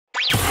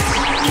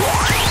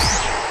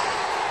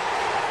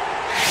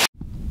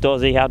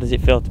Dawesy, how does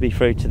it feel to be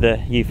through to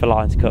the Youth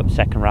Alliance Cup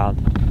second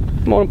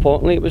round? More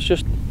importantly, it was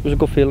a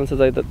good feeling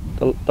today that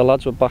the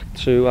lads were back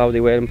to how they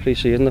were in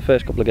pre-season. The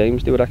first couple of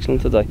games they were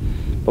excellent today,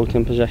 both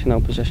in possession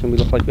and out possession. We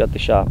looked like we had the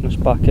sharpness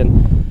back,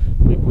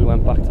 and we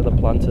went back to the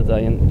plan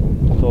today,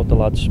 and I thought the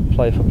lads,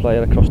 player for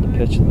player across the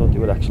pitch, I thought they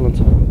were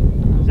excellent.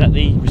 Is that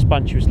the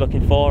response you was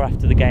looking for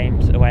after the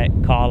games away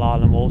at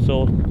Carlisle and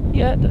Walsall?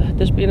 Yeah,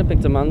 there's been a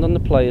big demand on the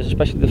players,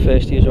 especially the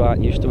first years who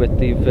aren't used to it.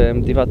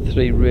 They've had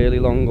 3 really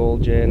long haul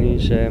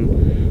journeys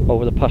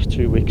over the past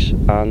 2 weeks,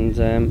 and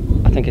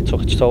I think it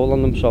took its toll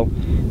on them. So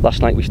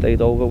last night we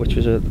stayed over, which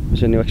was a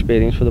new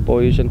experience for the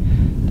boys, and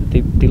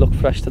they look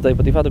fresh today.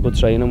 But they've had a good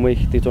training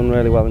week. They've done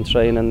really well in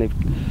training.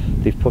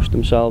 They've pushed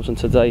themselves, and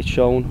today it's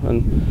shown,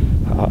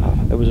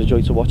 and it was a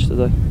joy to watch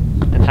today.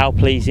 And how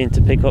pleasing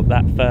to pick up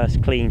that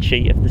first clean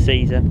sheet of the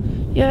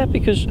season. Yeah,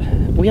 because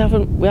we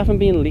haven't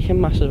been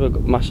leaking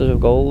massive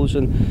goals,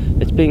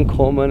 and it's been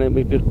coming, and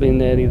we've been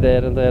nearly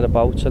there and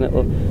thereabouts, and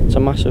it's a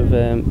massive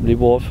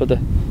reward for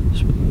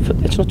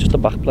it's not just the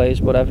back players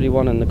but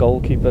everyone, and the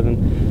goalkeeper,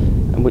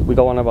 and we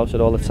go on about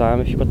it all the time.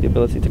 If you've got the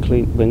ability to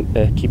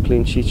keep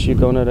clean sheets, you're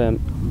gonna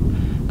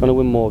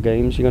win more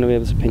games. You're gonna be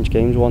able to pinch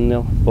games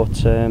 1-0,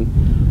 but.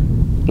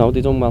 No,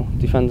 they done well,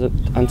 defended,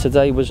 and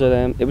today it was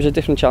a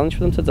different challenge for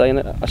them today. And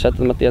I said to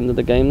them at the end of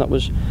the game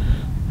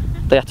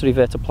they had to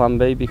revert to plan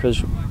B,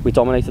 because we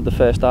dominated the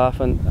first half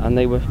and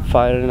they were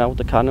firing out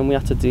the cannon. We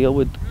had to deal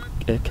with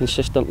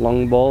consistent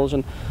long balls,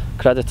 and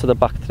credit to the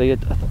back three.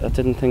 I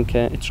didn't think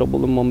it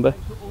troubled them one bit.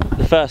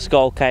 The first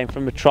goal came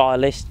from a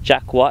trialist,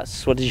 Jack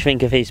Watts. What did you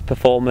think of his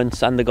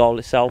performance and the goal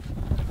itself?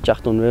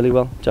 Jack done really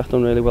well. Jack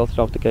done really well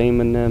throughout the game,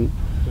 and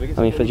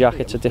I mean, for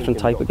Jack, it's a different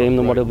type of game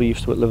than what he'll be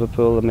used to at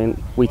Liverpool. I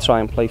mean, we try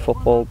and play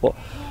football, but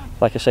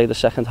like I say, the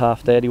second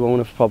half there, he won't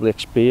have probably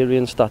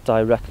experienced that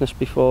directness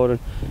before, and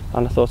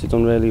I thought he'd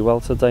done really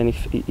well today, and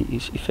he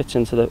fits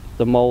into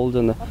the mould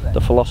and the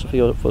philosophy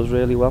of us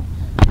really well.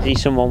 Is he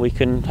someone we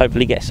can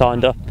hopefully get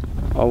signed up?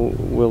 Oh,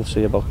 we'll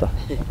see about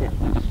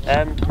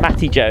that.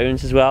 Matty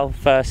Jones as well,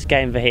 first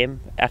game for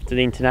him after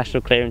the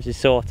international clearance is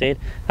sorted.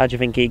 How do you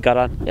think he got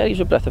on? Yeah, he's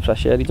a breath of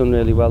fresh air. He done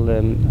really well.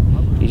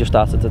 He just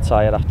started to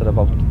tire after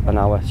about an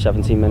hour,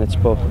 17 minutes,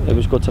 but it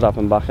was good to have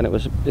him back, and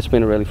it's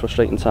been a really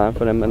frustrating time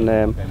for him,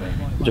 and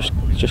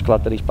just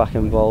glad that he's back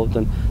involved.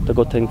 And the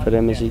good thing for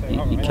him is he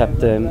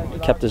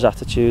kept his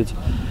attitude,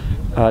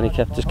 and he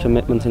kept his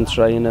commitment in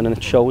training, and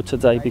it showed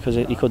today, because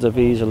he could have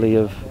easily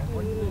have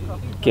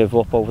give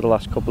up over the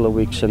last couple of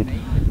weeks and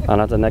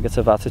had a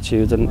negative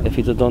attitude, and if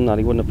he'd have done that,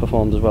 he wouldn't have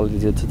performed as well as he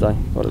did today.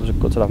 But it was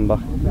good to have him back.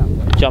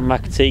 John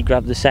McAtee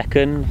grabbed the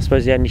second. I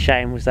suppose the only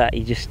shame was that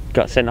he just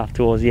got sent off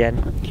towards the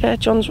end. Yeah,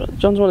 John's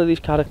one of these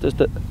characters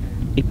that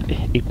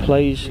he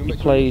plays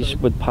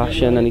with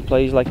passion, and he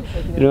plays like,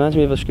 he reminds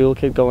me of a school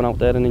kid going out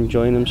there and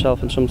enjoying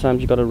himself, and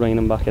sometimes you've got to rein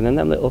him back in, and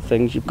them little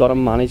things, you've got to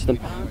manage them,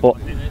 but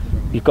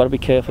you've got to be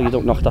careful you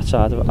don't knock that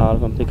side out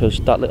of him, because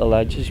that little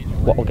edge is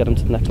what will get him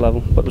to the next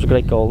level. But it was a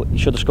great goal. He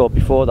should have scored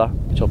before that,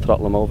 which will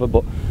throttle him over,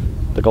 but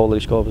the goal that he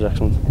scored was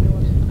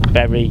excellent.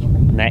 Bury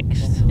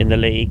next in the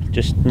league,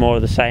 just more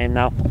of the same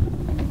now?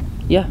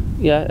 Yeah,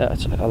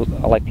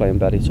 I like playing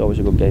Bury. It's always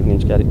a good game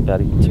against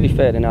Bury. To be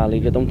fair, in our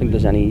league, I don't think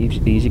there's any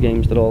easy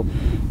games. They're all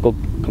good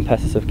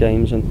competitive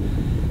games, and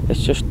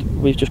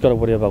we've just got to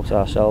worry about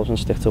ourselves and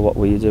stick to what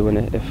we do,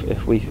 and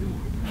if we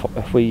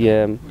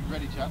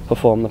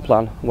perform the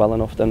plan well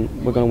enough, then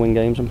we're going to win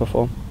games and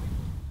perform.